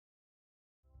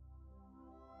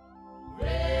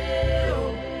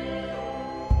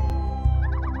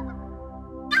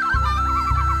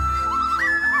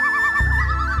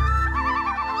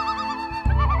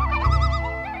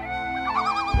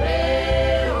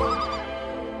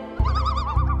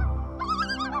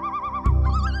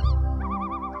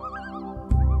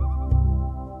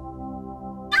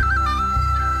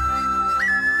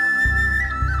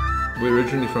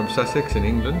from Sussex in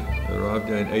England, arrived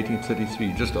here in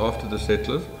 1833, just after the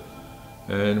settlers,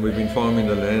 and we've been farming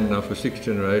the land now for 6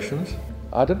 generations.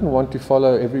 I didn't want to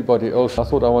follow everybody else. I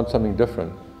thought I want something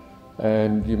different.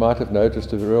 And you might have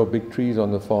noticed the real big trees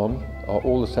on the farm are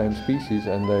all the same species,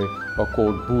 and they are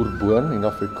called boerboon in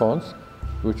Afrikaans,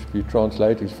 which if you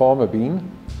translate is farmer bean.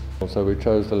 So we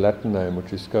chose the Latin name,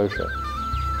 which is Schotia.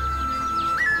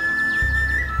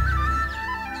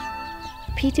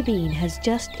 Peter Bean has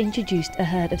just introduced a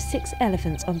herd of 6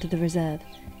 elephants onto the reserve.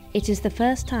 It is the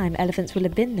first time elephants will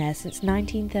have been there since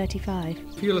 1935.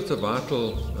 I feel it's a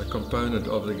vital component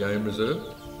of the game reserve,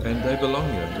 and they belong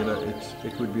here. You know,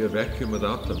 it would be a vacuum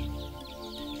without them.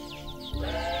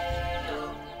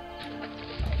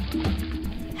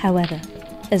 However,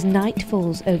 as night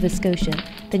falls over Schotia,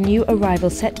 the new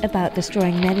arrivals set about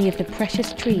destroying many of the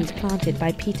precious trees planted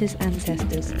by Peter's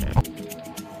ancestors.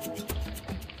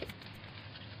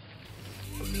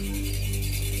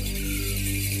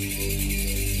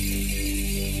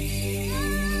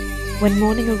 When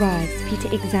morning arrives,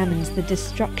 Peter examines the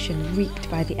destruction wreaked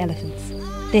by the elephants.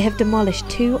 They have demolished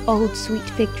 2 old sweet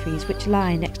fig trees which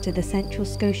lie next to the central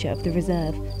scotia of the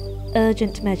reserve.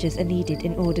 Urgent measures are needed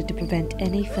in order to prevent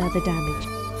any further damage.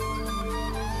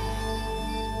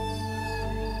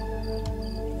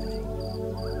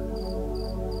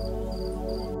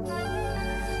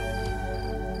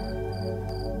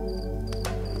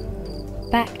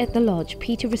 Back at the lodge,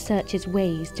 Peter researches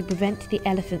ways to prevent the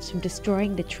elephants from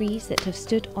destroying the trees that have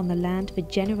stood on the land for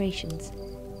generations.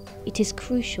 It is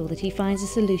crucial that he finds a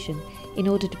solution in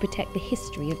order to protect the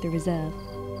history of the reserve.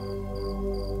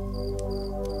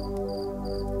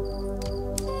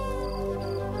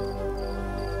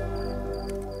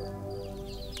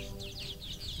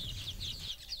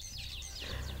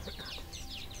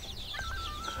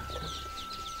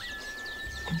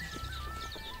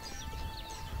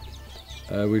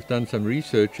 We've done some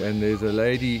research, and there's a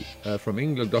lady from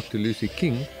England, Dr. Lucy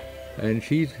King, and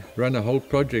she's run a whole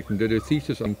project and did her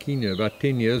thesis on Kenya about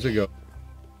 10 years ago.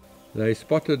 They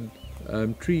spotted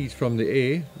trees from the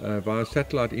air via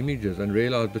satellite images and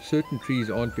realized that certain trees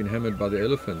aren't been hammered by the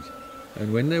elephants.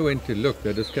 And when they went to look,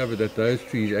 they discovered that those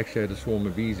trees actually had a swarm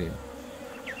of bees in.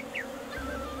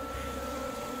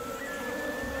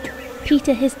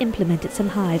 Peter has implemented some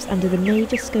hives under the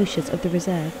major scotias of the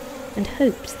reserve and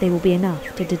hopes they will be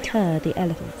enough to deter the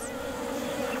elephants.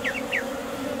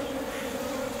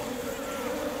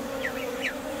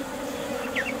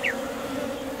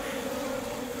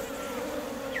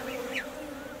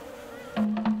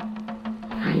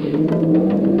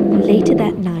 Later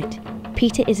that night,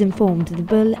 Peter is informed the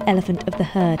bull elephant of the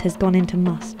herd has gone into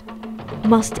must.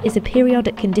 Must is a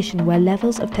periodic condition where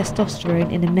levels of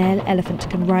testosterone in a male elephant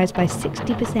can rise by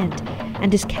 60%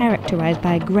 and is characterized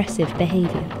by aggressive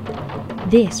behavior.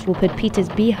 This will put Peter's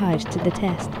beehives to the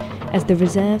test, as the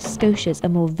reserve's scotias are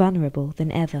more vulnerable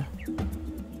than ever.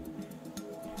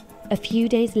 A few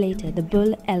days later, the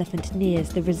bull elephant nears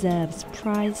the reserve's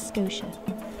prize scotia.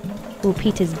 Will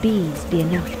Peter's bees be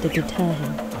enough to deter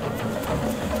him?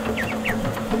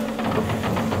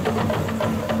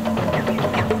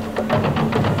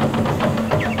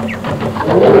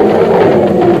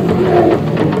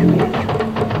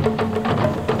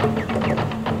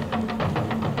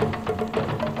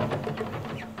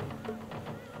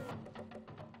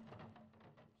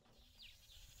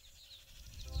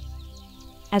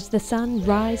 As the sun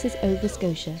rises over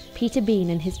Schotia, Peter Bean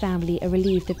and his family are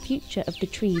relieved the future of the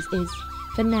trees is,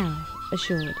 for now,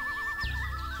 assured.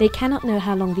 They cannot know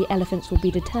how long the elephants will be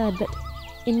deterred, but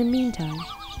in the meantime,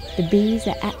 the bees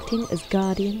are acting as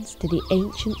guardians to the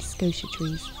ancient Schotia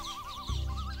trees.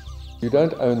 You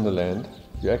don't own the land,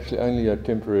 you actually only are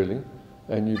temporarily,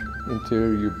 and you, in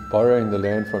theory, you're borrowing the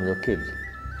land from your kids,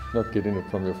 not getting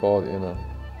it from your father, you know.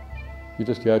 You're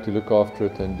just here to look after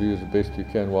it and do as best you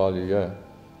can while you're here.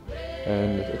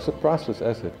 And it's a priceless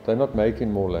asset. They're not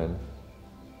making more land.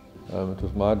 It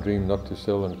was my dream not to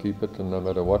sell and keep it, and no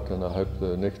matter what, and I hope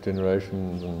the next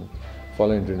generations and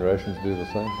following generations do the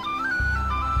same.